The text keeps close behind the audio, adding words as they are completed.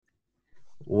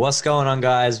What's going on,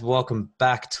 guys? Welcome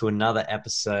back to another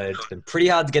episode. It's been pretty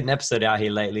hard to get an episode out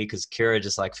here lately because Kira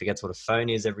just forgets what a phone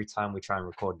is every time we try and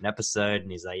record an episode.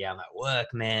 And he's like, "Yeah, I'm at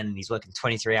work, man." And he's working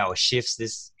 23-hour shifts,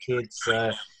 this kid.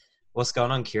 So, what's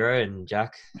going on, Kira and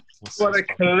Jack? Gotta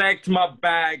collect my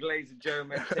bag, ladies and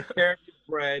gentlemen. Take care of your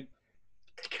bread,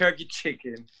 take care of your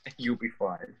chicken, and you'll be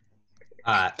fine.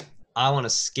 All right. I want to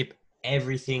skip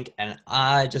everything. And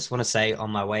I just want to say, on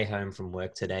my way home from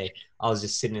work today, I was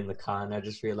just sitting in the car and I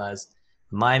just realized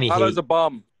Miami Hello's Heat a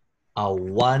bum. are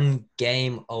one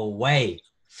game away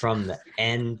from the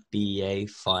NBA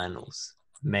Finals.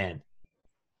 Man,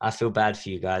 I feel bad for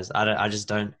you guys.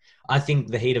 I think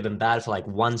the Heat have been bad for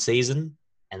one season,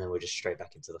 and then we're just straight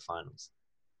back into the finals.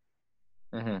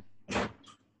 Mm-hmm.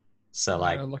 So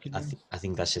Yeah, lucky them. I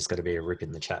think that's just got to be a rip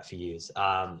in the chat for you.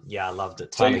 Yeah, I loved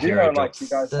it. So Tyler you do Hero know, dropped you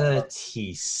guys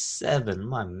 37.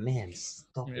 My man,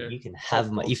 stop Yeah. it. You can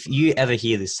have my. If you ever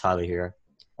hear this, Tyler Hero,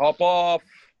 Hop off.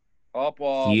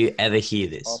 if you ever hear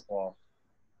this, Hop off.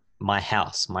 my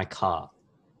house, my car,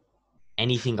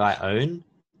 anything I own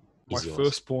My is yours.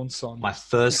 firstborn son. My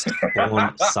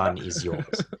firstborn son is yours.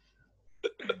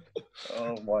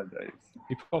 Oh my days.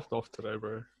 He popped off today,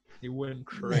 bro. He went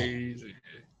crazy.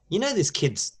 You know this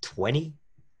kid's 20? You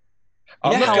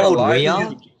I'm know not how gonna old lie we to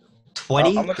are? you. 20?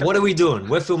 I'm not gonna- What are we doing?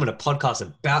 We're filming a podcast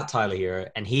about Tyler Hero,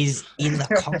 and he's in the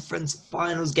conference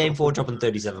finals, game 4, dropping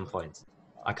 37 points.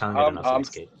 I can't get enough of this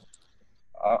kid.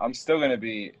 I'm still gonna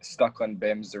be stuck on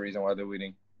Bem's the reason why they're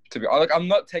winning. I'm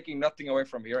not taking nothing away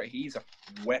from Hero. He's a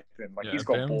weapon. Yeah, He's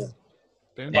got Bam. ball.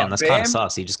 Bam. Damn, that's kind Bam- of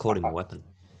sus. He just called him a weapon.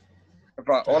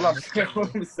 But all I'm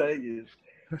saying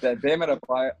is that Bam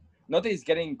Adebayo, not that he's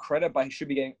getting credit, but he should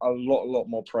be getting a lot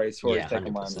more praise for Yeah, his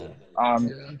taking Miami. 100%.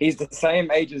 Yeah. He's the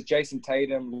same age as Jason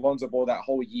Tatum, Lonzo Ball that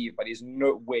whole year, but he's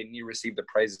nowhere near received the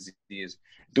praises he is.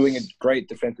 Doing a great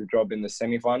defensive job in the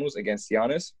semifinals against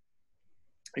Giannis.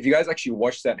 If you guys actually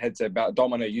watched that head-to-head battle,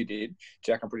 Dom, I know you did.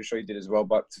 Jack, I'm pretty sure you did as well.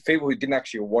 But for people who didn't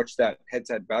actually watch that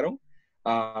head-to-head battle,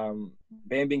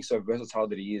 Bam being so versatile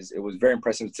that he is, it was very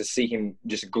impressive to see him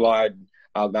just glide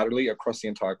laterally across the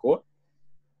entire court.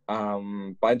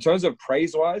 But in terms of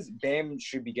praise-wise, Bam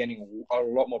should be getting a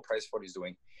lot more praise for what he's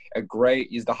doing.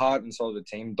 He's the heart and soul of the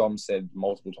team, Dom said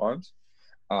multiple times.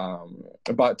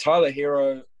 But Tyler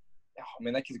Hero,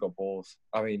 that kid's got balls.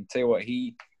 I mean, tell you what,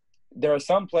 there are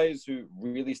some players who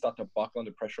really start to buckle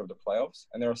under pressure of the playoffs,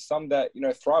 and there are some that,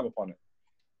 thrive upon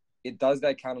it. Does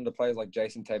that count under players like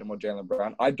Jason Tatum or Jaylen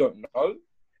Brown? I don't know.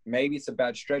 Maybe it's a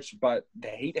bad stretch, but the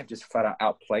Heat have just flat out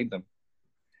outplayed them.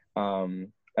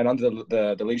 And under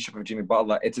the leadership of Jimmy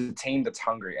Butler, it's a team that's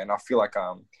hungry. And I feel like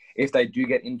if they do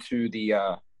get into the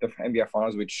NBA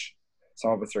Finals, which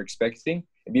some of us are expecting,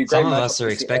 it'd be a great Some of matchup us are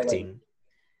to see. expecting.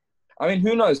 I mean,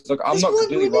 who knows? Look, I'm not We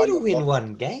completely need to riding win off-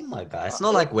 one game, my guy. It's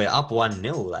not like we're up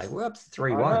 1-0. We're up I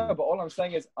 3-1. know, but all I'm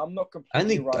saying is I'm not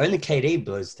completely Only KD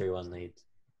blows 3-1 leads.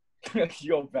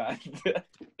 You're bad.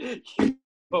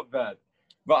 You're bad.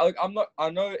 But look, I'm not. I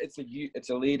know it's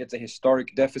a lead. It's a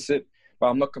historic deficit. But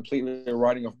I'm not completely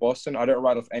riding off Boston. I don't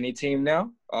ride off any team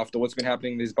now after what's been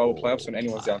happening in these bubble playoffs when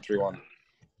anyone's down 3-1.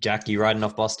 Jack, you riding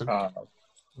off Boston?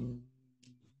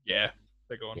 Yeah.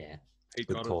 They're gone. Yeah, He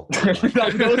good got call.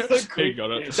 That was so quick. He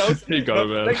got it. That was- He got it,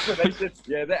 man. Explanations.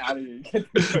 Yeah, they're out of here.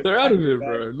 They're out of here,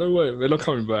 bro. No way. They're not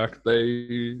coming back.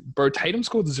 Tatum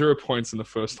scored 0 points in the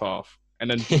first half and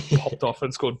then popped off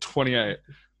and scored 28.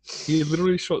 He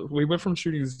literally shot. We went from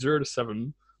shooting 0 to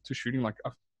 7 to shooting I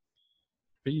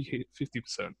think he hit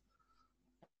 50%.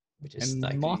 Which is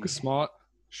And Marcus Smart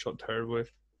shot terribly.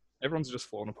 Everyone's just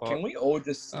falling apart. Can we all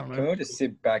just I don't know. can we all just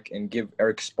sit back and give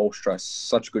Eric Spoelstra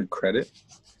such good credit?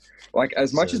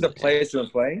 As much as the Absolutely. players who are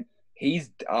playing, he's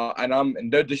and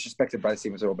no disrespected by the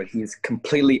team at all, but he's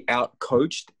completely out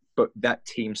coached. But that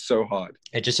team so hard.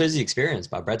 It just shows the experience.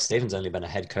 But Brad Stevens only been a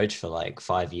head coach for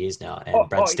 5 years now, and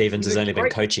Brad Stevens he's has a only been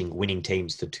great- coaching winning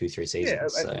teams for 2-3 seasons. Yeah,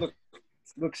 so. and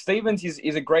look, Stevens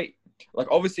is a great.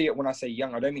 Obviously, when I say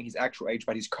young, I don't mean his actual age,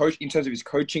 but his coach in terms of his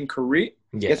coaching career.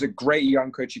 He Yeah, has a great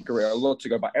young coaching career, a lot to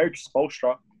go. But Eric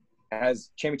Spoelstra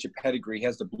has championship pedigree. He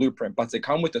has the blueprint, but to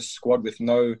come with a squad with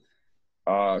no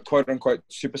quote unquote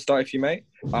superstar, if you may.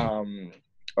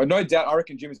 No doubt, I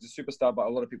reckon Jim is the superstar, but a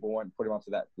lot of people won't put him up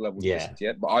to that level just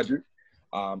yet. But I do.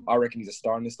 I reckon he's a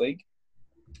star in this league.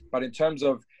 But in terms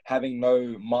of having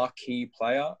no marquee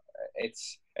player,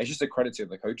 it's just a credit to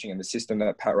the coaching and the system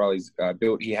that Pat Riley's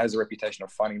built. He has a reputation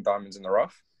of finding diamonds in the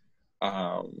rough.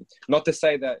 Not to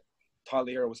say that Tyler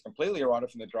Hero was completely a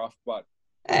write-off in the draft, but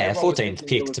Hey, a everyone was 14th thinking pick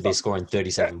there was to be some- scoring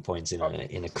 37 points in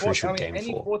a crucial game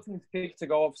any 4. 14th pick to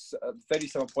go off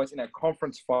 37 points in a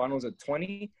conference finals at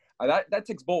 20, that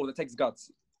takes balls, that takes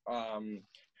guts.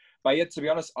 But yet, to be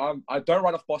honest, I don't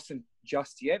write off Boston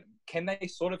just yet. Can they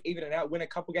sort of even it out, win a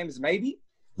couple games, maybe?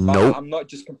 But Nope. I'm not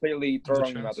just completely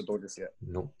throwing them out the door just yet.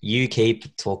 Nope. You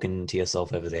keep talking to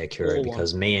yourself over there, Kuro, 4-1.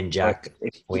 because me and Jack,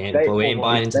 we ain't Hold on,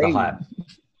 buying into the hype.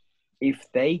 If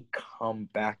they come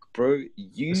back, bro,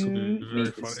 This will be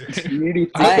very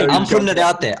funny. I'm putting it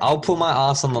out there. I'll put my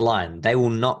ass on the line. They will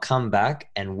not come back,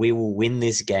 and we will win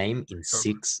this game in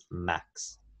 6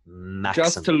 max. Maximum.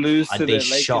 Just to lose I'd to be the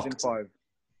Lakers in shocked. 5.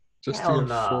 Just Hell to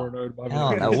no. go 4-0 by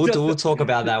Hell no. We'll talk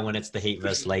about that when it's the Heat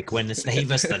versus Lake. When it's the Heat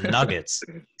versus the Nuggets.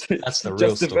 That's the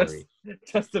real story.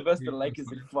 Just to verse the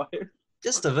Lakers in 5.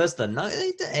 Just to verse the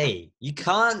Nuggets. Hey, you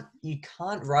can't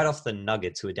write off the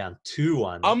Nuggets who are down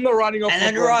 2-1. I'm not writing off and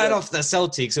then LeBron write James. off the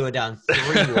Celtics who are down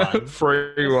 3-1. The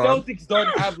 3-1. Celtics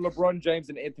don't have LeBron James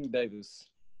and Anthony Davis.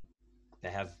 They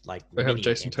have like They have mini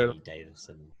Jason Anthony Tatum. Davis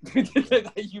and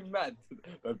Are you mad?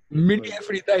 Mini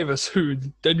Anthony Davis, who?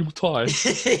 Daniel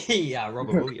Tice. yeah,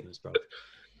 Robert Williams, bro.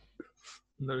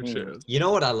 No chance. You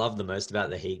know what I love the most about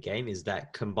the Heat game is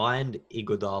that combined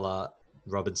Iguodala,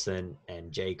 Robinson,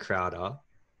 and Jay Crowder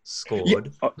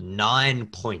scored 9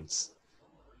 points.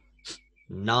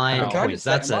 9 Can I points.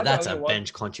 just say, am I the That's a only one-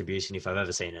 bench contribution if I've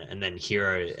ever seen it. And then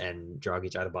Hero and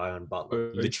Dragic, Adebayo, and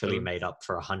Butler Very literally true. made up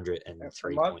for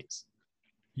 103 Am I- points.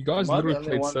 You guys Am I the literally only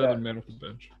played one 7 that- men off the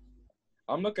bench.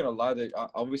 I'm not gonna lie. That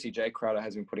obviously Jay Crowder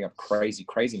has been putting up crazy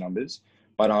numbers,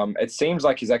 but it seems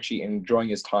like he's actually enjoying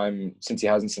his time since he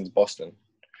hasn't since Boston.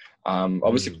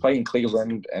 Obviously playing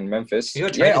Cleveland and Memphis. He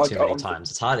got traded too many I'm-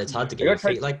 times. It's hard to He get got your feet.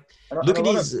 traded- Like, and look a at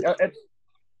lot these.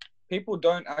 people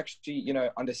don't actually,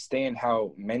 understand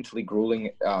how mentally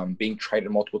grueling being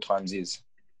traded multiple times is.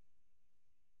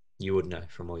 You would know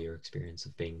from all your experience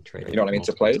of being traded. You know what I mean,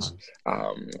 to multiple players?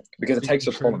 times. Because it takes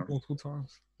a toll on them. multiple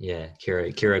times. Yeah,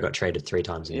 Kira got traded 3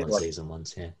 times in Yeah, one like- season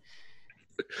once. Yeah.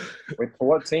 Wait, for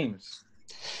what teams?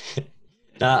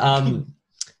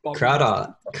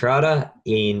 Crowder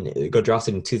got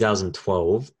drafted in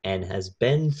 2012 and has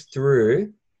been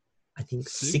through, I think,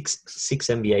 six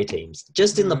NBA teams.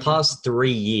 Just in the past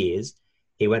 3 years,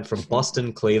 he went from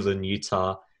Boston, Cleveland,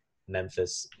 Utah,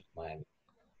 Memphis, Miami.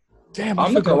 Damn,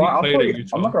 I'm not gonna lie. I'm not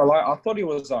gonna. gonna lie. I thought he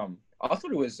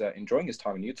was enjoying his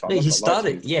time in Utah. No, I'm he not gonna lie to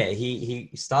started. you. Yeah, he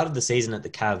started the season at the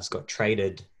Cavs. Got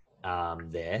traded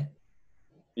there.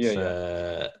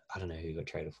 Yeah. I don't know who he got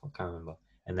traded for. I can't remember.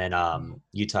 And then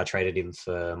Utah traded him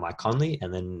for Mike Conley,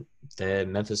 and then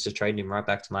Memphis just traded him right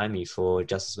back to Miami for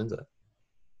Justice Winslow.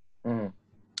 Mhm.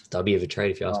 That'll be a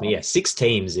trade if you ask me. Yeah, 6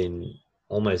 teams in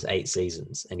almost 8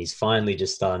 seasons, and he's finally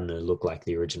just starting to look like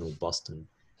the original Boston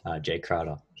Jay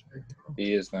Crowder.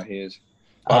 He is. But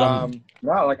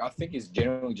I think he's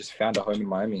genuinely just found a home in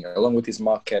Miami, along with his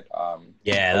Marquette.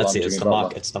 Yeah, that's it. It's Jimmy the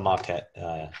Butler. It's the Marquette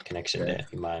connection Yeah. there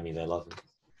in Miami. They love him.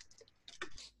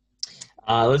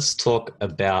 Let's talk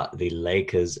about the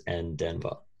Lakers and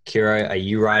Denver. Kiro, are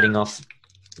you riding off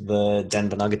the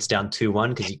Denver Nuggets down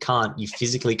 2-1? Because you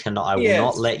physically cannot. I will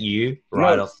not let you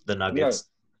ride off the Nuggets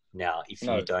now if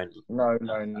you don't. No.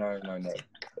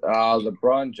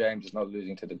 LeBron James is not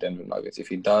losing to the Denver Nuggets. If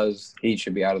he does, he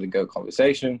should be out of the GOAT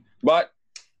conversation. But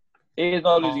he is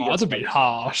not losing. That's a bit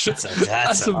harsh. That's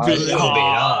That's a a bit bit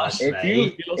harsh, If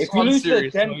mate. you lose to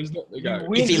Denver,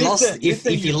 If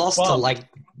he lost to like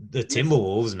the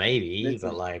Timberwolves, maybe,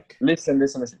 but like Listen.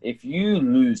 If you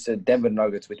lose to Denver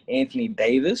Nuggets with Anthony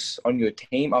Davis on your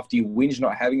team after you whinge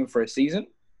not having him for a season,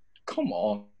 come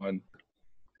on, bro.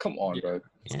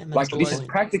 yeah, man, Like that's this the is point.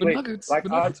 practically Nuggets- like the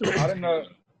Nuggets are- I don't know.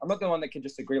 I'm not the one that can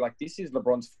just agree. Like this is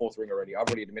LeBron's 4th ring already. I've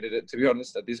already admitted it. To be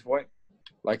honest, at this point,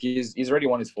 like he's already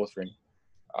won his 4th ring.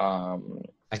 Okay,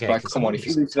 like, can come on, someone if you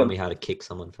just lose tell them- me how to kick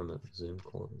someone from a Zoom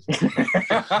call.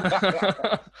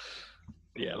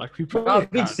 Yeah, like people. Nah,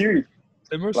 big serious.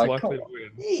 They're most Like, likely come to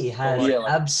win. He has Yeah,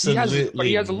 like, absolutely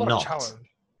He has a lot not. of challenge.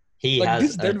 He Like has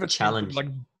this a Denver challenge. team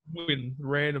could, like win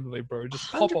randomly, bro.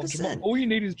 Just pop off. 100%. All you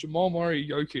need is Jamal Murray,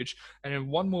 Jokic, and then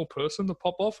one more person to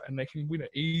pop off, and they can win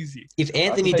it easy. If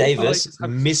Anthony I'd say Davis Lakers have-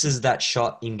 misses that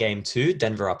shot in game 2,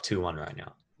 Denver up 2-1 right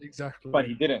now. Exactly. But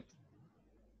he didn't.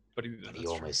 But he, But that's he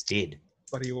true. almost did.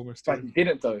 But he almost But did. he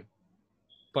didn't though.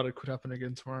 But it could happen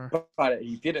again tomorrow. But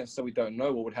he didn't. So we don't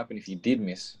know what would happen if he did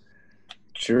miss.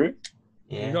 True.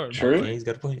 Yeah, No, True. okay, he's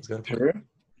got a point. That's True.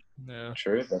 Yeah.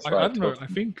 True. That's I right. don't know.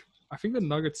 I think the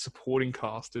Nuggets supporting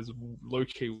cast is low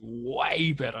key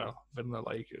way better than the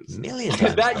Lakers. Million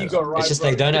times. That you better. got right, It's just bro.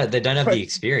 they don't have the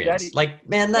experience. Daddy- Like,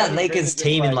 man, that Daddy Lakers Bennett just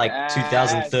team in like like ass.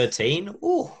 2013.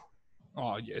 Ooh,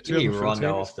 Oh yeah, give me 2013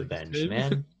 Rondo is off the the bench, team.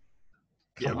 man.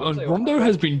 Yeah, Come but on. on. Rondo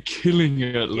has been killing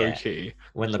it low Yeah. key.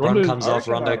 When LeBron Rondo- comes I off,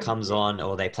 reckon, Rondo comes on,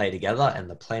 or they play together, and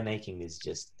the playmaking is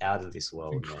just out of this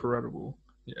world, man. Incredible.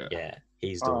 Yeah,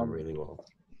 he's doing Um, really well.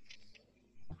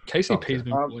 KCP's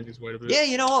been Um, pulling his weight a bit. Yeah,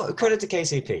 you know what? Credit to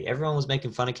KCP. Everyone was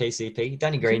making fun of KCP.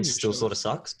 Danny Green still sort of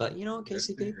sucks, but you know what,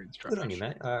 KCP? Good on you,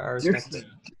 mate. I respect it.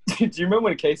 Do you remember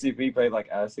when KCP played like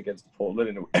ass against Portland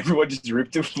and everyone just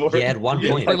ripped him for He it? had 1 He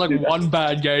point. played like one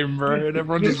bad game, bro, and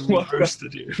everyone just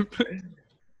roasted him.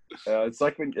 It's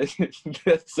like when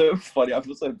that's so funny. I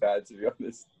feel so bad, to be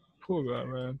honest. Poor guy,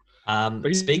 man.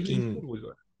 But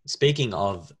Speaking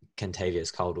of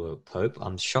Contavious Caldwell-Pope,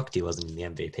 I'm shocked he wasn't in the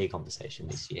MVP conversation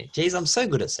this year. Jeez, I'm so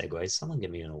good at segues. Someone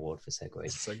give me an award for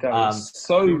segues. That is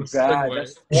so bad.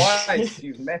 That's twice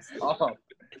you've messed up.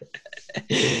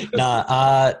 The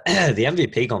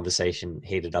MVP conversation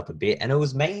heated up a bit, and it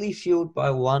was mainly fueled by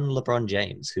one LeBron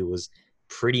James, who was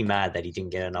pretty mad that he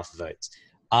didn't get enough votes.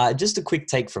 Just a quick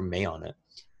take from me on it.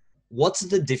 What's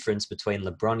the difference between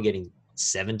LeBron getting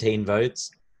 17 votes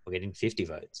or getting 50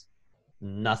 votes?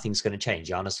 Nothing's going to change.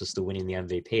 Giannis was still winning the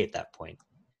MVP at that point.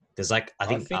 There's like, I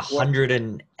think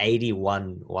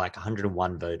 181 or like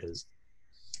 101 voters.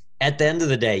 At the end of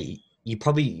the day, you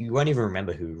won't even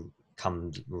remember who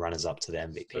come runners up to the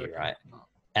MVP, right?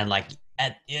 And like,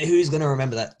 who's going to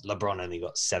remember that LeBron only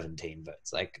got 17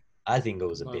 votes? Like, I think it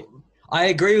was a bit. I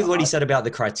agree with what he said about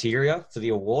the criteria for the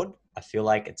award. I feel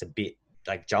like it's a bit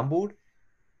like jumbled,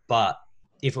 but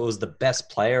if it was the best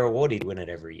player award, he'd win it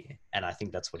every year. And I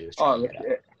think that's what he was trying to get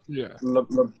at. Yeah.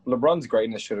 LeBron's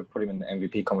greatness should have put him in the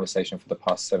MVP conversation for the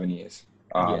past 7 years,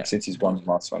 since he's won his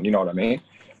last one. You know what I mean?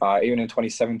 Even in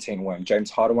 2017, when James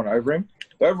Harden went over him,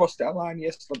 the overall stat line,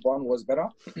 yes, LeBron was better.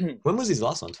 When was his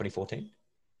last one? 2014?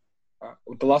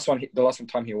 The last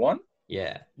time he won?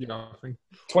 Yeah. I think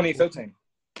 2013.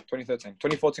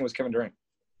 2014 was Kevin Durant.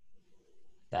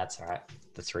 That's all right.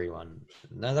 The 3-1.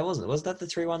 No, that wasn't. Was that the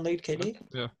 3-1 lead, KD?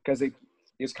 Yeah. Because he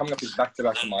was coming up his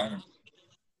back-to-back in Miami.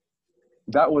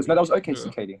 That was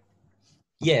OKC, KD.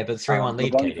 Yeah, but 3-1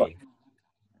 lead, KD.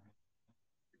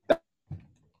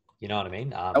 You know what I mean?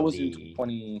 That was in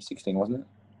 2016, wasn't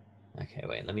it? Okay,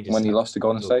 wait. Let me just. When he lost to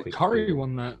Golden State. Curry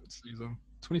won that season.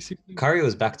 2016. Curry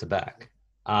was back-to-back.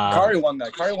 Curry won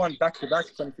that. Curry won back-to-back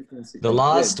 2015 and 16. The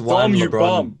last one,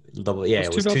 LeBron. It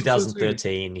was 2013.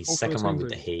 2013. His second one with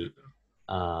the Heat.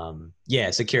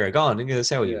 So Kira, go on. I'm going to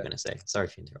say what you were going to say. Sorry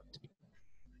for interrupting.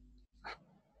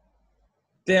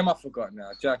 Damn, I forgot now.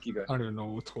 Jack, you go. I don't even know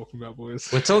what we're talking about, boys.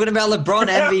 We're talking about LeBron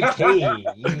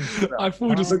MVP. I thought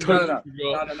we just totally forgot.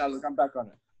 No. Look, I'm back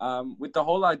on it. With the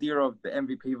whole idea of the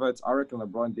MVP votes, I reckon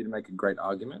LeBron did make a great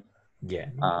argument. Yeah.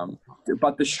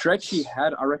 But the stretch he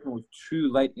had, I reckon, was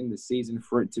too late in the season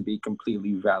for it to be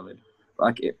completely valid.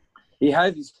 He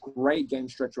had this great game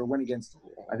stretch where he went against,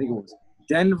 I think it was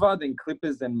Denver, then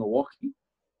Clippers, then Milwaukee,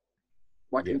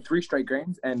 in 3 straight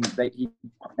games, and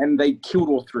they killed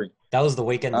all 3. That was the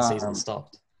weekend the season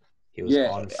stopped. He was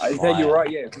on fire. You're right.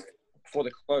 Yeah, before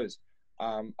the close.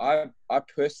 I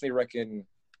personally reckon.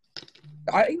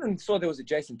 I even saw there was a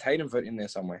Jason Tatum vote in there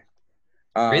somewhere.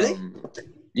 Really?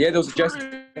 Yeah, there was a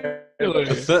Jason.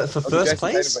 For first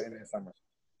place?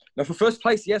 No, for first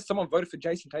place, yes, someone voted for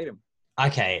Jason Tatum.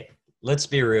 Okay, let's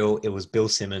be real. It was Bill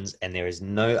Simmons, and there is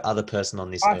no other person on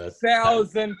this earth.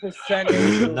 1,000%. There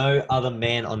is no other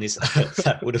man on this earth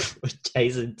that would have put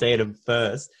Jason Tatum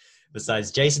first,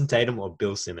 besides Jason Tatum or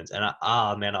Bill Simmons. And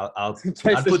I'd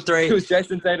put 3. It was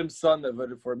Jason Tatum's son that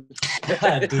voted for him.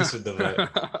 Deuce with the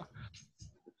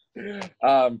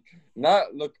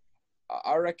vote. Look,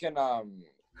 I reckon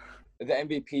the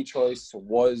MVP choice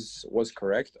was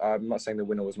correct. I'm not saying the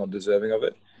winner was not deserving of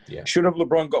it. Yeah. Should have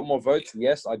LeBron got more votes?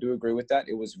 Yes, I do agree with that.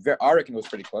 It was I reckon it was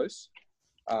pretty close.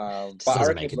 But I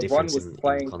reckon if LeBron was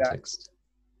playing that,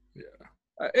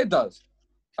 it does.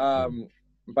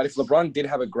 But if LeBron did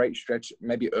have a great stretch,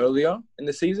 maybe earlier in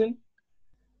the season,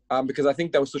 because I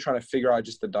think they were still trying to figure out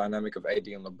just the dynamic of AD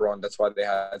and LeBron. That's why they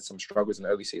had some struggles in the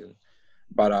early season.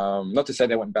 But not to say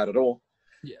they went bad at all.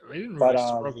 Yeah, they didn't really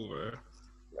struggle there.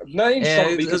 No,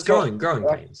 it was growing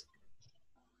pains.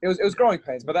 It was growing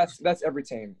pains, but that's every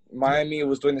team. Miami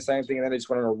was doing the same thing, and then they just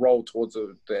went on a roll towards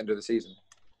the end of the season.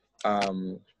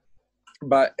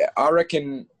 But I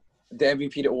reckon the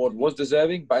MVP award was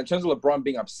deserving. But in terms of LeBron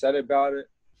being upset about it,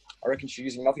 I reckon she's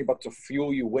using nothing but to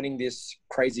fuel you winning this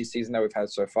crazy season that we've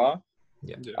had so far.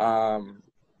 Yeah.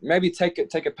 Maybe take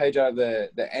a page out of the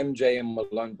MJ and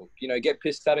Malone book. Get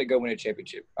pissed at it, go win a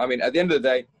championship. I mean, at the end of the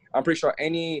day, I'm pretty sure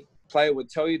any player would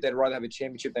tell you they'd rather have a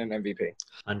championship than an MVP.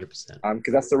 100%.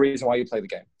 Because that's the reason why you play the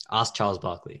game. Ask Charles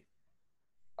Barkley.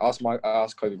 Ask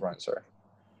Kobe Bryant, sorry.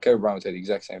 Kobe Bryant would say the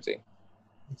exact same thing.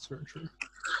 That's very true.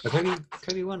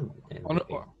 Kobe won.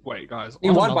 Wait, guys. He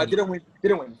won, but didn't win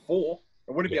 4.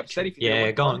 I wouldn't be upset if he didn't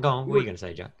win. Go on. What are you going to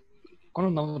say, Jack? On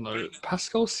another note,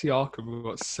 Pascal Siakam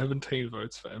got 17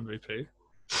 votes for MVP.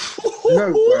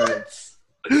 No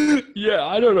way. Yeah,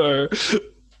 I don't know.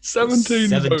 17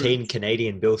 17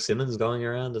 Canadian Bill Simmons going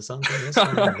around or something. What's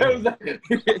going on there?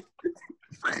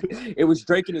 It was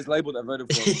Drake and his label that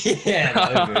voted for him.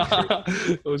 Yeah,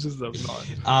 It was just that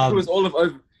It was all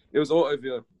over. It was all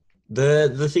over.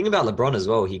 the thing about LeBron as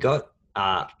well, he got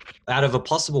out of a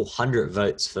possible 100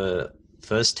 votes for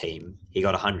first team, he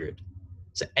got 100.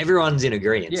 So everyone's in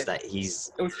agreement that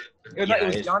he's It was Giannis.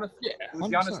 Yeah, it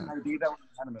was Giannis and AD that was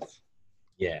unanimous.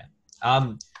 yeah.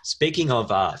 Speaking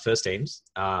of first teams,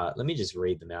 let me just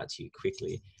read them out to you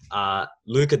quickly.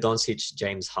 Luka Doncic,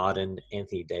 James Harden,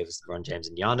 Anthony Davis, LeBron James,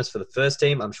 and Giannis for the first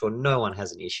team. I'm sure no one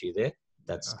has an issue there.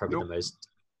 That's probably the most,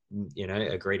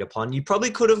 agreed upon. You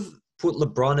probably could have put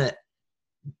LeBron at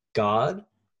guard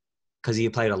because he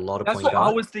played a lot of That's point what guard.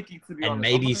 I was thinking, to be honest. And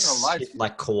maybe I'm not gonna lie to you.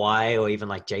 like Kawhi or even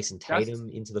like Jason Tatum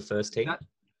into the first team.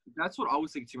 That's what I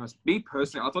was thinking, too much. Me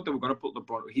personally, I thought they were going to put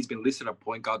LeBron. He's been listed at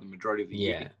point guard the majority of the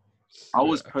year. I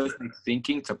was personally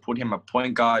thinking to put him at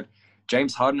point guard,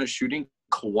 James Harden at shooting,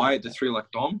 Kawhi at the 3 like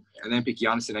Dom, and then pick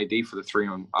Giannis and AD for the 3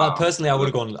 on. But personally, I would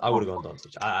have gone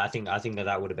Doncic. I think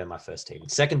that would have been my first team.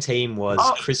 Second team was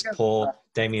Chris Paul,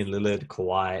 Damian Lillard,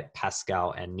 Kawhi,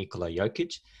 Pascal, and Nikola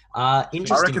Jokic.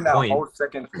 Interesting I reckon that point. whole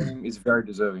second team is very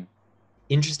deserving.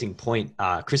 Interesting point.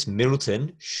 Chris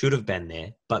Middleton should have been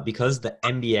there, but because the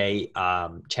NBA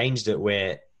changed it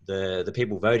where the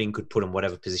people voting could put in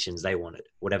whatever positions they wanted,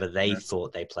 whatever they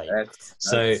thought they played.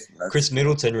 So Chris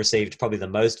Middleton received probably the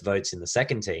most votes in the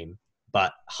second team,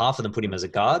 but half of them put him as a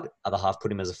guard, other half put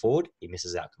him as a forward. He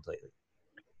misses out completely.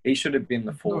 He should have been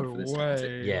the forward for this.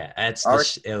 way. Yeah, it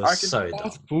was so dumb.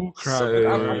 That's bullcrap. So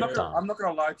I'm not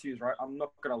gonna lie to you, right? I'm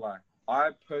not gonna lie.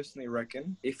 I personally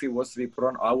reckon if he was to be put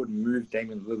on, I would move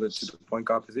Damian Lillard to the point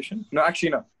guard position. No, actually,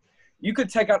 no. You could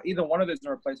take out either one of those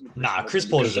and replace him with Chris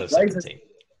Paul deserves second team.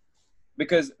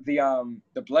 Because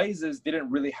the Blazers didn't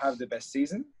really have the best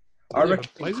season. I reckon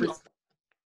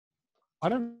I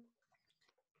don't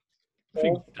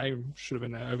think Dame should have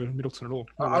been there over Middleton at all.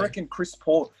 I reckon Chris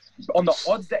Paul, on the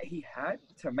odds that he had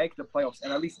to make the playoffs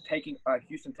and at least taking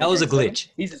Houston. That was a glitch.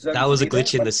 That was a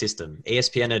glitch in the system.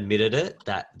 ESPN admitted it.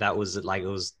 That was like it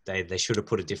was. They should have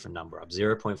put a different number up.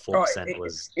 0.4%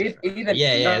 was.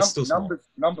 It's still small.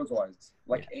 Numbers wise,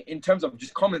 like in terms of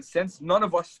just common sense, none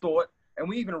of us thought. And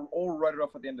we even all wrote it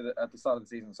off at the start of the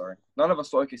season. Sorry, none of us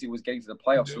thought OKC was getting to the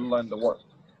playoffs, let alone the what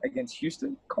against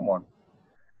Houston. Come on.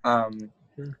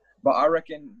 But I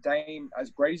reckon Dame, as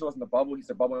great as he was in the bubble, he's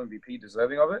the bubble MVP,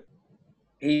 deserving of it.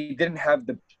 He didn't have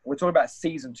we're talking about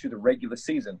season 2, the regular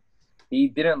season. He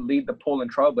didn't lead the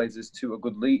Portland Trailblazers to a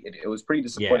good lead. It was pretty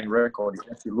disappointing record if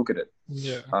you actually look at it.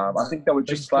 Yeah. I think they were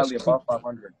just slightly above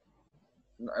 500.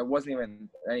 It wasn't even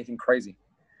anything crazy.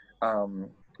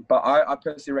 But I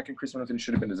personally reckon Chris Middleton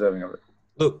should have been deserving of it.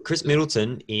 Look, Chris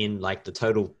Middleton in like the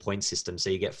total point system. So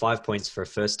you get 5 points for a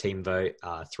first team vote,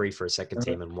 3 for a second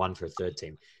team, and 1 for a third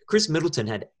team. Chris Middleton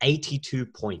had 82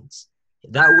 points.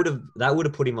 That would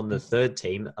have put him on the third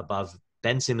team above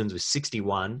Ben Simmons with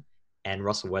 61 and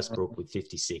Russell Westbrook with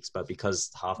 56. But because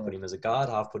half put him as a guard,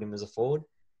 half put him as a forward,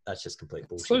 that's just complete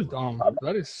bullshit. So dumb.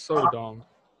 That is so dumb.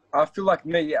 I feel like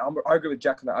I agree with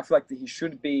Jack on that. I feel like that he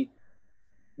should be.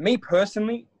 Me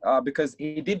personally, because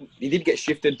he did get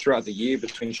shifted throughout the year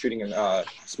between shooting and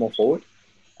small forward.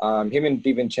 Him and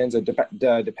DiVincenzo,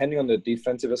 depending on the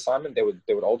defensive assignment, they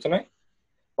would alternate.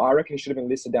 But I reckon he should have been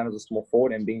listed down as a small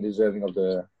forward and being deserving of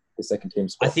the second team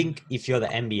spot. I think if you're the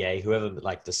NBA, whoever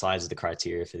like decides the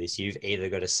criteria for this, you've either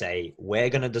got to say we're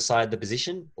going to decide the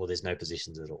position or there's no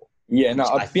positions at all. Yeah, no,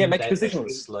 make it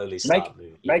positionless. Slowly start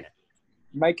moving.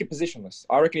 Make it positionless.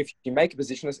 I reckon if you make it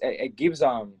positionless, it gives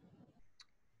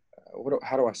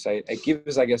how do I say it? It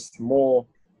gives, I guess, more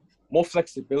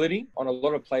flexibility on a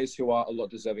lot of players who are a lot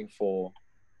deserving for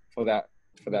that.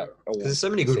 Because there's so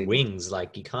many good wings,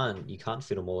 like you can't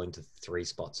fit them all into 3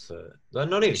 spots for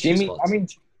not even 2 spots. I mean,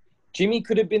 Jimmy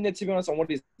could have been there, to be honest, on what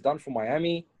he's done for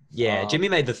Miami. Yeah, Jimmy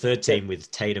made the third team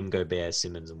with Tatum, Gobert,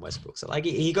 Simmons, and Westbrook. So like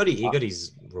he got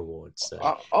his reward. So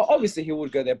obviously he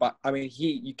would go there, but I mean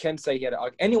you can say he had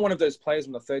any one of those players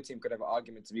on the third team could have an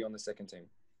argument to be on the second team.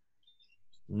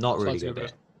 Not Rudy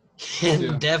Gobert.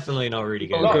 Yeah. Definitely not Rudy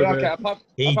Gobert.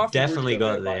 He definitely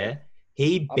got there.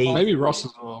 He beat maybe Ross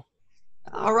as well.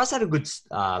 Russ had a good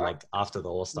after the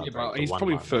All-Star break.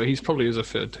 But he's probably is a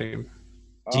third team.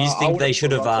 Do you think they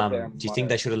should have? Do you think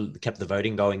they should have kept the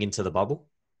voting going into the bubble?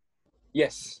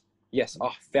 Yes,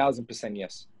 1,000%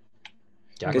 yes.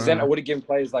 Because then I would have given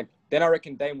players like. Then I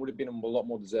reckon Dame would have been a lot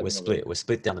more deserving. We're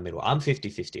split down the middle. I'm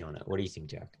 50-50 on it. What do you think,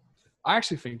 Jack? I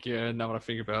actually think, now when I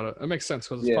think about it, it makes sense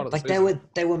because it's Yeah. part of the Like season.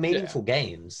 they were meaningful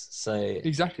games. So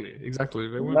Exactly. They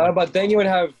weren't No, like, but then you would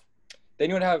have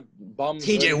bums.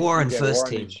 TJ voting for Warren TJ first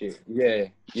Warren team. and shit. Yeah,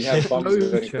 you'd have bums No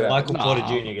voting for that. Michael Nah. Porter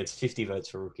Jr. gets 50 votes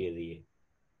for Rookie of the Year.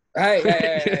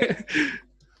 Hey.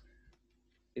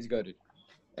 He's goated.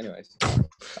 Anyways,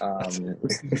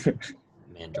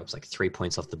 Man drops like 3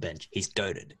 points off the bench. He's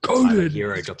goated. Goated. Tyler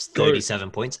Hero drops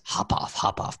 37 points. Hop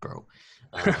off, bro.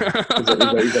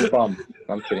 he's a bum.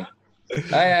 I'm kidding.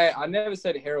 Hey, I never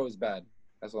said Hero was bad.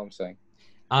 That's what I'm saying.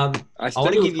 I want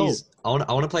said to he give was you.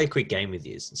 I want to play a quick game with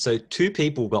you. So 2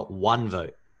 people got 1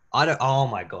 vote. I don't. Oh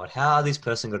my god! How this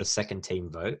person got a second team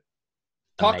vote?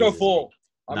 Taco amazes Fall. me.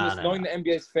 I'm No, just no, knowing no. the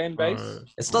NBA's fan base.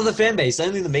 It's not the fan base.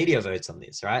 Only the media votes on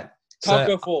this, right?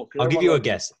 Taco So Fall. I'll give you a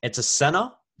guess. It's a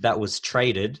center that was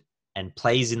traded and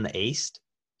plays in the East.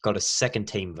 Got a second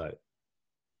team vote.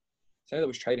 Center that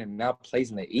was traded and now plays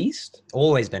in the East.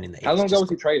 Always been in the East. How long ago just was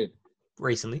he traded?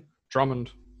 recently?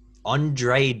 Drummond.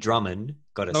 Andre Drummond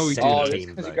got a No, he second didn't. team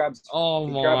because he vote. grabs. Oh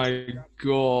He my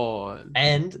god.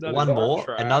 And That one is more,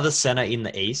 trash. another center in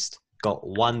the East got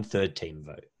 1 third team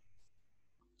vote.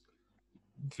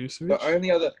 Vucevic? The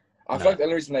only other. I No. feel like the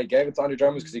only reason they gave it to Andre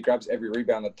Drummond is because he grabs every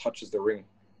rebound that touches the ring.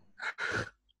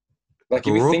 Like,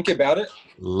 if you Brooke think about it,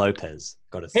 Lopez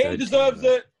got a he third deserves team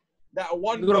vote. it. That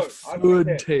one He got a vote. I don't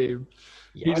care. third team.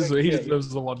 Yeah. I don't He care. deserves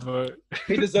the 1 vote.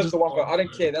 He deserves Just the one vote. I don't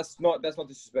vote. care. That's not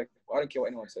disrespectful. I don't care what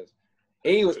anyone says.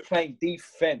 He was playing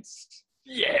defense.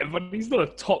 Yeah, but he's not a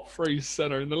top 3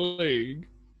 center in the league.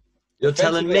 You're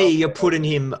telling Defensively, me you're I'll- putting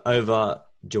him over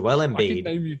Joel I can Embiid,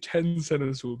 name you 10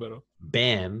 centers who are better.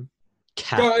 Bam, Go,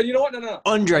 Cat, you know what? No.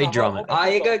 Andre hold Drummond. on,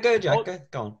 hold on. Go, Jack. Hold-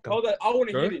 Go on. Hold on. I want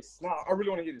to Go. hear this. No, I really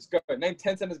want to hear this. Go. Name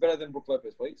 10 centers better than Brook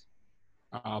Lopez, please.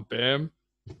 Bam,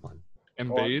 1,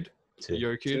 Embiid, 2,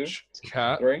 Jokic, Two.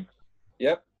 Cat, 3.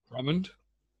 Yep. Drummond,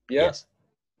 yes.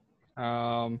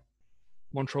 Montreal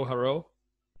Harrell.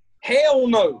 Hell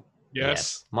no.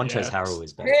 Yes. Montrezl Yes. Harrell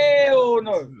is better. Hell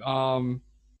no.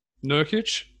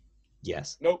 Nurkic,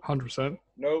 Yes. Nope. 100%.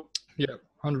 Nope. Yeah,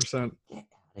 100%. Out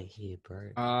of here,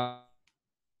 bro.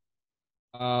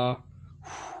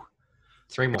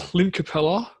 3 more. Clint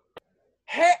Capella.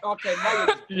 Okay, now you're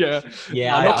just Yeah.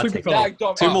 Yeah, No, I- not I'll Clint take Capella. it.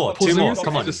 Dom, Two more, Dom, two more, Dom,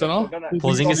 come Dom, on. He's a center. No, no.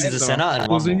 Porzingis He's is a center and 1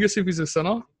 more. Porzingis if he's a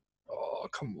center. Oh,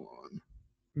 come on.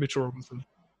 Mitchell Robinson.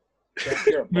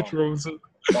 You're a bum. Mitchell Robinson.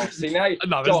 Dom, see, now you-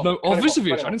 No, there's Dom, no. Oh, cut him off, Vucevic.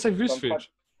 cut him I didn't off. say Dom, Vucevic.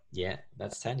 Yeah,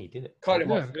 that's 10. He did it. Cut him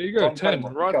Yeah, off. there you go. Dom, cut 10. him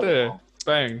off. Right Cut him there. off.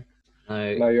 Bang.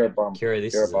 No, you're a bum.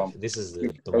 Kira, You're a bum. this is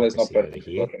the Well, it's not democracy better. over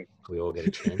here. We all get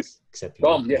a chance, except you.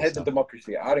 Dom, your head's a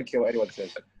democracy. I don't care what anyone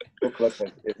says. Brook Lopez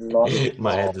is not.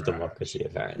 My head's a democracy,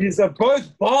 apparently. These are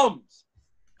both bums.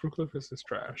 Brook Lopez is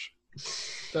trash.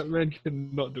 That man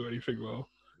cannot do anything well.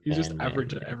 He's just Man,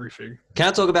 average man. at everything. Can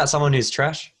I talk about someone who's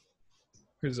trash?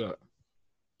 Who's that?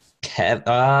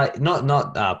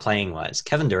 Not playing wise.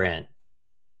 Kevin Durant.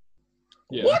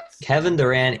 Yeah. What? Kevin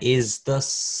Durant is the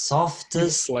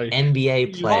softest Like- NBA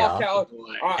Okay, player. all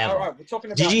Ever. right. We're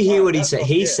talking about. Did you hear what he that's said? not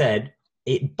He fair. said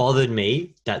it bothered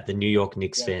me that the New York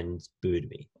Knicks Yeah. fans booed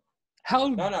me. How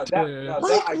No, that- dare- no,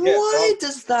 Like, I get, why bro.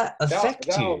 does that affect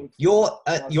that you? was- You're No,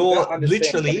 I you're understand, but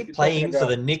literally if you're playing talking for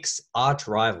the about- Knicks' arch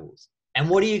rivals. And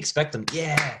what do you expect them?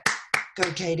 Yeah, go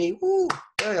KD. Woo.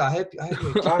 Yeah, I hope No,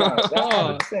 that, I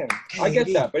understand. I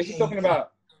get that, but if you're talking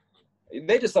about,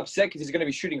 they're just upset because he's going to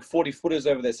be shooting 40 footers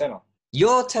over their center.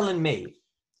 You're telling me,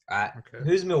 right? Okay.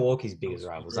 Who's Milwaukee's biggest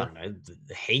rivals? I don't know.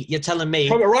 The Heat. You're telling me.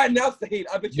 But right now it's the Heat.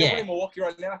 I bet you're Yeah. in Milwaukee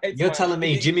right now. Hates You're my telling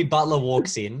me Heat. Jimmy Butler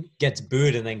walks in, gets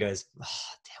booed, and then goes, oh,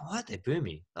 damn, why'd they boo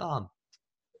me? Oh, I'm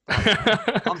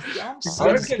I so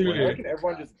reckon, disappointed. I reckon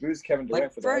everyone just boos Kevin Durant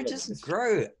Like, for bro, that. just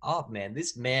grow up, man.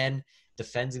 This man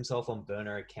defends himself on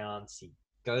burner accounts. He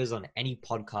goes on any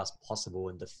podcast possible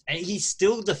and he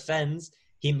still defends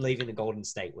him leaving the Golden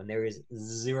State when there is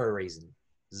zero reason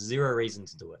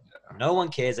to do it. No one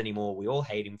cares anymore. We all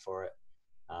hate him for it.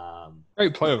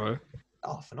 Great player, though.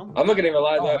 Oh, phenomenal. I'm not going to even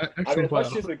lie, Oh, though. excellent I mean, as much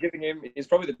player. as we're giving him, he's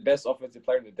probably the best offensive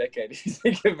player in the decade. If you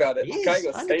think about it. He Okay, is,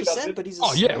 you got State up 100%, there. but he's a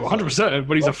Oh, yeah, star. 100%.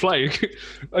 But he's a flake.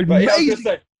 But yeah, I was Amazing gonna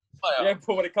say, player. yeah,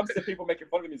 but when it comes to people making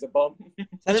fun of him, he's a bum.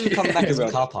 Tell him to come back Yeah, as a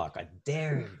bro. car park. I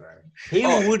dare him, bro. He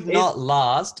Oh, would he's- not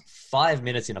last 5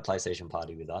 minutes in a PlayStation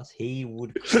party with us. He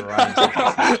would cry.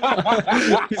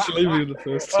 He's leaving in the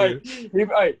first Hey, two.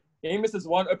 he misses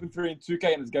one open three in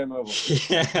 2K and it's game over.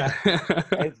 Yeah.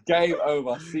 It's game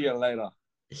over. See you later.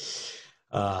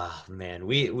 Ah, man,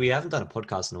 we haven't done a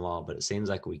podcast in a while, but it seems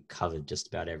like we covered just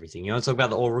about everything. You want to talk about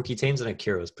the all rookie teams? I know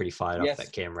Kira was pretty fired Yes. up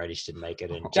that Cam Reddish didn't make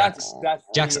it, and That's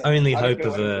Jack's yeah. only I don't hope care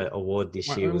of what a anyone- award this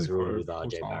My year was only ruined hope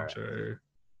with RJ was Barrett. RJ.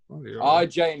 Oh, yeah.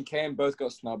 RJ and Cam both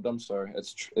got snubbed. I'm sorry.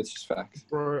 It's just facts.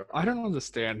 Bro, I don't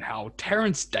understand how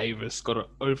Terrence Davis got it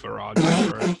over RJ,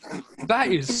 bro. That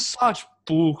is such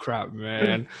bullcrap,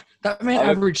 man. That man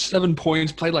averaged 7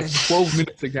 points, played like 12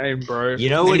 minutes a game, bro. You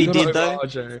know what he got did over though?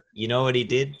 RJ. You know what he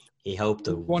did? He helped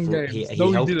a One game. he No,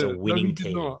 he helped a didn't. winning No, he did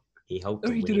team. not. He helped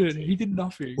No, a he winning didn't. team. He did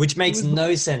nothing. Which makes It was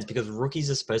no sense because rookies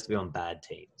are supposed to be on bad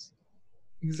teams.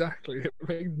 Exactly. It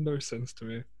made no sense to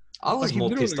me. I was Like, he more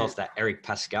pissed literally- off that Eric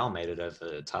Pascal made it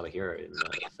over Tyler Hero in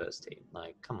the first team.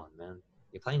 Like, come on, man.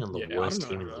 You're playing on the Yeah, I worst don't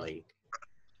team in know, the bro. league.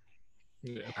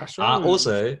 Yeah, Pastrana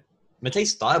Also,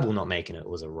 Matisse Thybulle not making it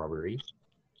was a robbery.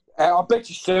 I bet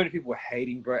you so many people were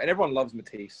hating, bro. And everyone loves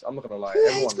Matisse. I'm not gonna lie. Who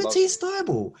Everyone hates loves Matisse him.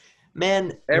 Thybulle?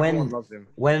 Man, Everyone loves him.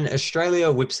 when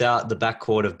Australia whips out the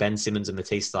backcourt of Ben Simmons and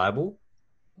Matisse Thybulle,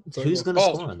 It's who's over. going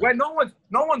to score on that? Wait,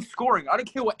 no one's scoring. I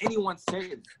don't care what anyone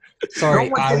says. Sorry,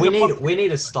 no one's we getting the need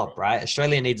to stop, right?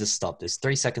 Australia needs to stop. There's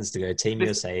 3 seconds to go. Team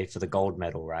USA for the gold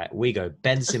medal, right? We go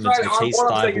Ben Simmons, Sorry, Matisse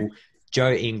all I'm saying Thybulle,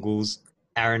 Joe Ingles,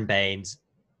 Aaron Baines,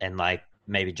 and like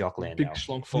maybe Jock Big Landau.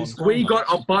 schlong fun. We got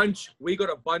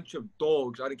a bunch of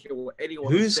dogs. I don't care what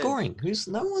anyone Who's says. scoring?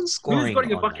 No one's scoring. Who's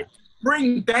getting a on bucket? that.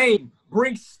 Bring Dame.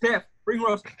 Bring Steph. Bring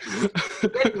Ross.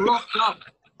 Get locked up.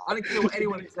 I don't care what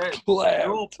anyone says.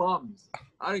 You're all bums.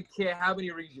 I don't care how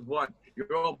many rings you've won.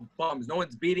 You're all bums. No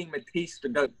one's beating Matisse to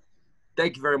go.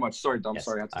 Thank you very much. Sorry, Dom. Yes,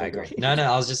 Sorry, I agree. No,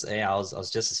 I was just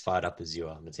as fired up as you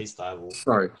are. Matisse Thybulle.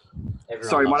 Sorry.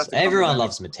 Everyone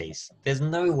loves Matisse. There's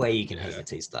no way you can hate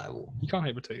Matisse Thybulle. You can't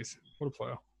hate Matisse. What a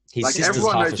player. His Like, sister's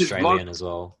everyone half knows his Australian vlog- as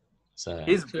well. So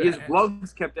His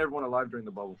vlogs kept everyone alive during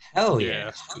the bubble. hell yeah.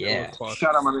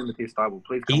 Shout out my man Matisse Thybulle.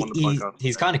 Please come on the podcast.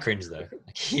 He's kind of cringe though.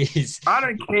 Like, he's I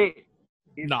don't care.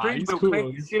 He's Nah, cringe, he's but cool.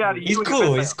 crank the shit out of you he's and your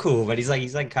cool. best He's mate. cool, but he's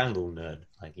like kind of a little nerd.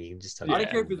 Like he can just tell you. I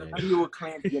don't care if it's a you or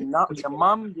clan, your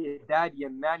mum, your dad, your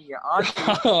man, your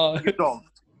aunt, your dog.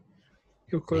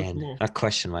 He'll close them Man, all. I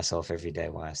question myself every day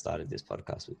why I started this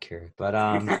podcast with Kira. But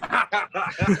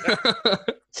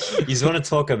you just want to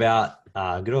talk about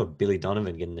good old Billy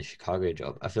Donovan getting the Chicago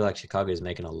job. I feel like Chicago is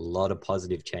making a lot of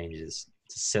positive changes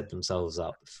to set themselves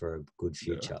up for a good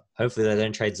future. Hopefully they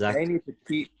don't trade Zach. They need to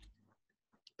keep.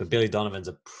 But Billy Donovan's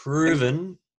a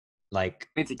proven like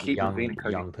Need to keep Levine and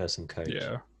Kobe. young person coach.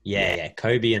 Yeah. Yeah.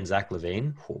 Kobe and Zach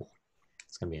Levine. Whew,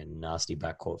 it's gonna be a nasty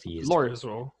backcourt for years. Laurie as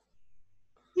well.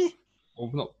 Yeah. Well,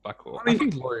 not backcourt. I mean- I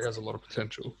think Laurie has a lot of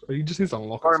potential. He just needs to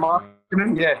unlock Sorry, it. Mark.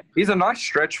 Yeah, he's a nice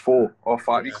stretch 4 or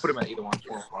 5. You can put him at either one,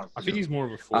 4 or 5. I think he's more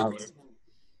of a forward.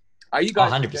 Are you Oh,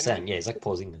 guys 100%. Yeah, he's like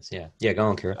Porzingis. Yeah, go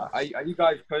on, Kira. Are you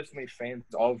guys personally fans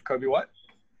of Kobe White?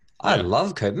 I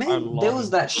love Kobe. Man, I love there was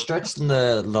him. that stretch in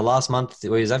the last month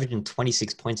where he was averaging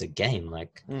 26 points a game.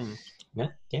 Like, yeah,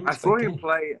 game I was saw great him game.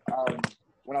 play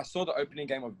when I saw the opening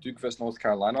game of Duke versus North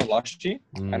Carolina last year,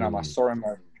 and I Mm. saw him.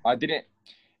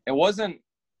 It wasn't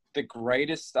the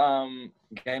greatest game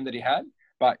that he had,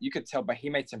 but you could tell. But he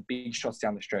made some big shots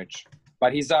down the stretch.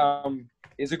 But he's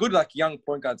a good like young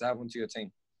point guard to have onto your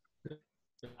team.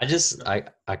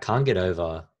 I can't get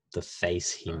over the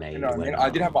face he made. You know what I when, mean? I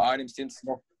did have an item since.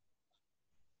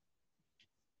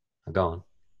 Go on.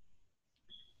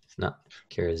 If not,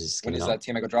 Kira's just When giving does up. that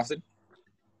team got drafted?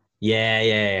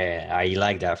 Yeah. You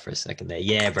lagged out for a second there.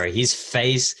 Yeah, bro. His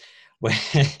face when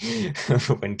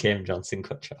when Cam Johnson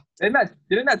got dropped. Didn't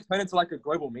that turn into like a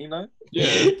global meme though?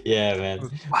 Yeah. Yeah, man.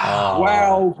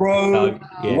 Wow, bro.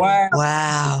 Yeah. Wow.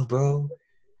 Wow, bro.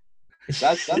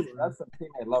 That's a team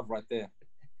I love right there.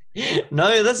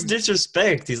 No, that's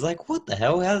disrespect. He's like, what the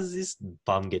hell? How does this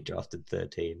bum get drafted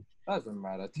 13? Doesn't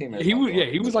matter. Team He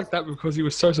was like that because he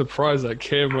was so surprised that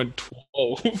Cam went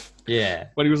 12 Yeah.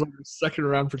 when he was like the second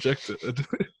round projected.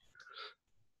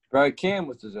 Bro, Cam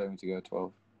was deserving to go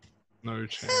 12. No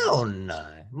chance. Hell no.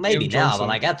 Maybe Cam now, Johnson. but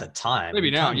like at the time. Maybe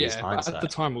you now, can't use yeah. But at the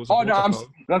hindsight. time, it was. Oh no, what I'm the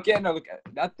hell? look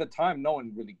at the time no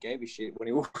one really gave a shit when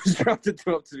he was drafted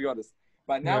 12 to be honest.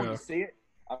 But now when Yeah. you see it,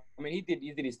 I mean he did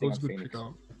his It thing was on a good Phoenix.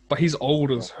 pickup. But he's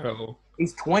old as hell.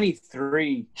 He's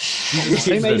 23. He's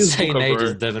Same the age as same Booker, age bro.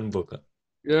 as Devin Booker.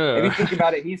 If you Yeah. think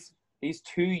about it, he's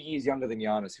 2 years younger than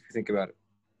Giannis, if you think about it.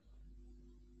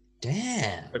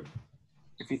 Damn.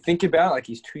 If you think about it, like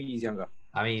he's 2 years younger.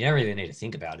 I mean, you don't really need to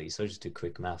think about it. You sort of just do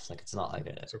quick maths. Like, it's not like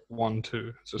a... It's like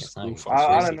 1-2. It's just Yes, I little know. fucks.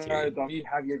 I Conspiracy don't know, theory. Dom. You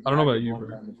have your I don't know about your you, dumb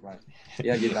bro. moments, right?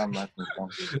 Yeah, your dumb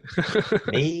moments.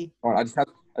 Me? Come on,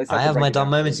 I I have my dumb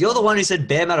moments. You're the one who said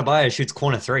Bam Adebayo shoots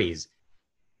corner threes.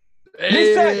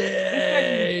 He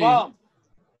said he's bum.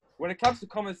 When it comes to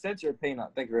common sense, you're a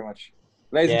peanut. Thank you very much.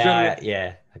 Ladies and gentlemen,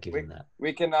 Yeah, I give him that.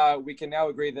 we can now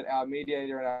agree that our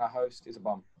mediator and our host is a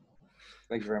bum.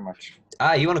 Thank you very much.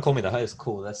 You want to call me the host?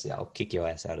 Cool. Let's see. I'll kick your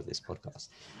ass out of this podcast.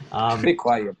 Be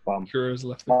quiet, you bum. Kira's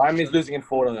left. Miami's losing in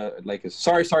 4 to the Lakers.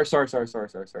 Sorry.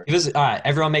 All right,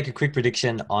 everyone make a quick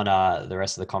prediction on the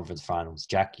rest of the conference finals.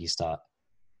 Jack, you start.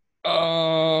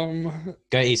 Go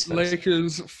East first.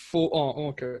 Lakers 4. Oh,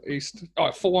 okay. East. All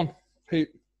right, 4-1. Heat.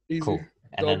 Easy. Cool.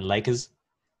 And then Lakers?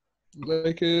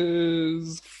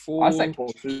 Lakers 4. I say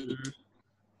 4-2.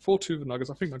 4-2 the Nuggets.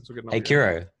 I think Nuggets will get another. Hey,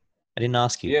 Kiro. I didn't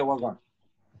ask you. Yeah, well done.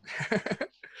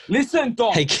 Listen,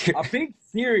 Dom. Hey, Kiro. I'm being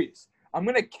serious. I'm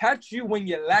going to catch you when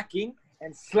you're lacking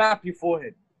and slap your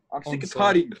forehead. I'm sick and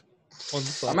tired of you.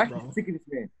 I'm actually sick of this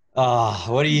man.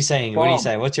 What are you saying? What do you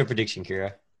say? What's your prediction,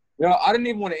 Kiro? No, I don't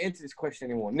even want to answer this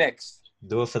question anymore. Next.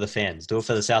 Do it for the fans. Do it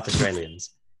for the South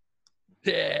Australians.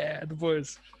 Yeah, the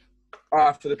boys.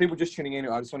 For the people just tuning in,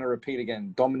 I just want to repeat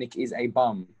again. Dominic is a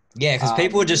bum. Yeah, because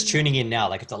people are just tuning in now.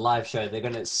 Like, it's a live show. They're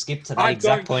going to skip to that I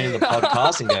exact don't point in the care.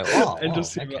 podcast and go, And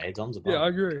just see okay, Dom's a bum. Yeah, I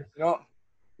agree. You know,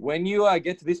 when you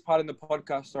get to this part in the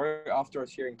podcast, after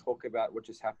us hearing talk about what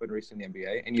just happened recently in the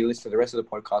NBA, and you listen to the rest of the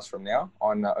podcast from now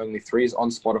on Only Threes on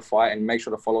Spotify, and make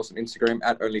sure to follow us on Instagram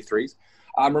at Only Threes.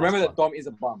 Remember that Dom is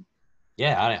a bum.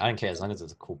 Yeah, I don't care as long as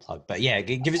it's a cool plug. But yeah,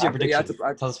 give us your prediction.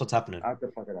 Tell us what's happening. I have to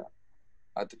plug it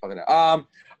out.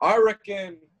 I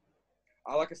reckon,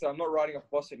 like I said, I'm not writing off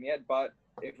Boston yet, but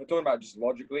if we're talking about just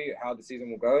logically how the season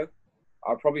will go,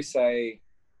 I'll probably say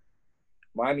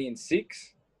Miami in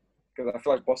 6, because I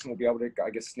feel like Boston will be able to, I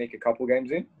guess, sneak a couple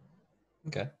games in.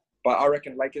 Okay. But I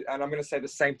reckon Lakers, and I'm going to say the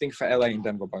same thing for LA and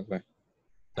Denver, by the way.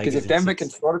 Because Lakers if Denver in can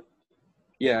 6. start,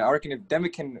 I reckon if Denver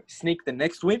can sneak the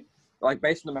next win, like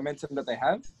based on the momentum that they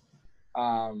have,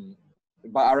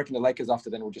 but I reckon the Lakers after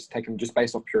then will just take them just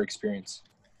based off pure experience.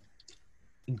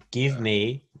 Give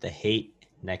me the Heat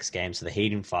next game, so the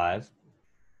Heat in 5.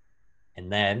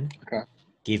 And then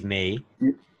give me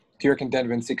Do you reckon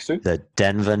Denver in 6 too? the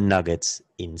Denver Nuggets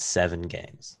in 7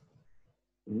 games.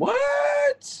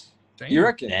 What? Damn. You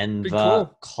reckon? Denver,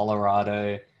 call.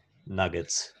 Colorado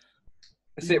Nuggets.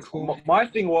 See, my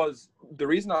thing was the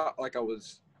reason I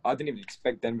didn't even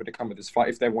expect Denver to come with this fight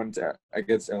if they went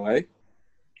against LA,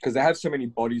 because they have so many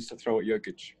bodies to throw at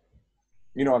Jokic.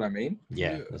 You know what I mean?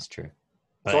 Yeah, Yeah. that's true.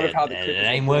 But Sort of how the it Clippers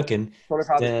ain't were working. Sort of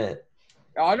how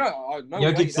I know.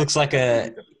 Jokic looks like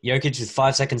Jokic with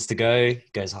 5 seconds to go. He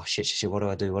goes, oh, shit. What do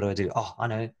I do? Oh, I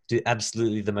know. Do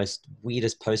absolutely the most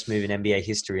weirdest post move in NBA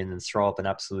history and then throw up an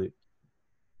absolute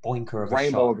boinker of a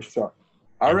rainbow shot. of a shot.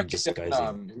 I And reckon just goes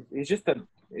in. he's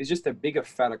just a bigger,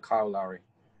 fatter Kyle Lowry.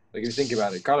 Like, if you think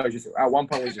about it, Kyle Lowry at one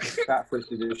point was just fat for his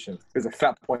position. He was a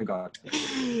fat point guard.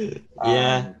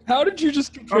 Yeah. How did you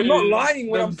just compare I'm not lying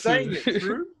when I'm them saying to- it,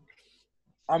 true.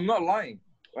 I'm not lying.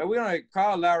 Well, we know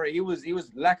Kyle Lowry. He was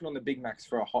lacking on the Big Macs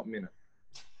for a hot minute.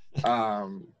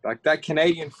 Like that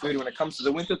Canadian food when it comes to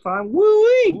the winter time,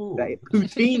 woo-wee, Ooh. that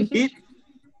poutine hit.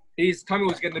 His tummy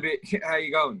was getting a bit. How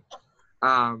you going?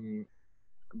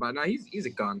 But no, he's a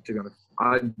gun, to be honest.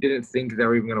 I didn't think they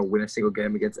were even going to win a single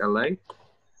game against LA,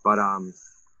 but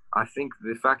I think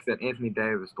the fact that Anthony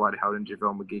Davis, Dwight Howard, and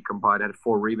JaVale McGee combined had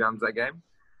 4 rebounds that game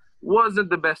wasn't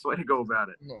the best way to go about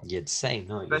it. No. You'd say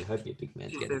no. You hope your big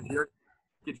man's getting more.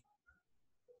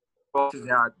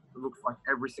 Out looks like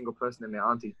every single person in their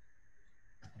auntie.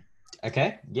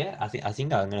 Okay. Yeah, I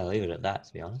think I'm gonna leave it at that.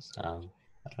 To be honest, I don't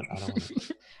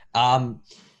want to.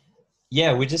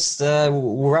 Yeah, we just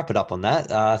we'll wrap it up on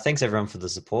that. Thanks everyone for the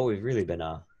support. We've really been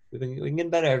we've been getting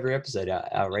better every episode.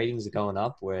 Our ratings are going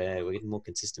up. We're getting more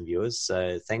consistent viewers.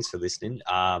 So thanks for listening.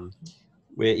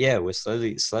 We're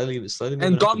slowly moving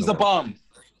And up Dom's in the a bum.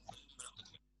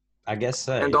 I guess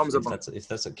so. And Dom's a bum. If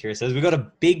that's what Kira says. We've got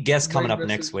a big guest coming up Great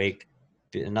next message.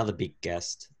 week. Another big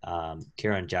guest.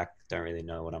 Kira and Jack don't really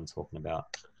know what I'm talking about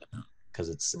because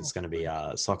it's going to be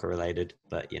soccer related,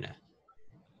 but you know.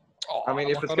 Oh, I mean,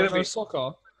 if it's I gonna don't know be-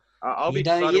 soccer. I'll be You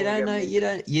don't excited when we know.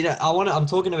 get You don't. I'm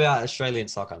talking about Australian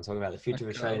soccer. I'm talking about the future of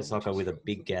Okay, Australian I soccer know what with a you're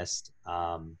big guest.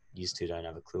 You two don't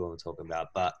have a clue what I'm talking about,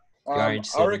 but if Um, you're I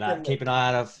interested in that, reckon- keep an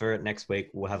eye out for it next week.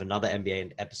 We'll have another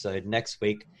NBA episode next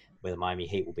week where the Miami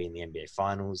Heat will be in the NBA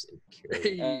Finals. And Kira-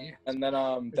 Hey. And then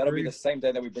that'll be the same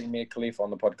day that we bring Mia Khalifa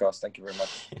on the podcast. Thank you very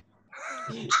much.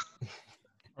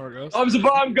 All right, guys. Dom's a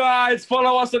bomb, guys.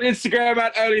 Follow us on Instagram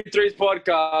at Early Threes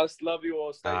Podcast. Love you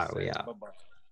all. Stay All right, we safe. out. Bye-bye.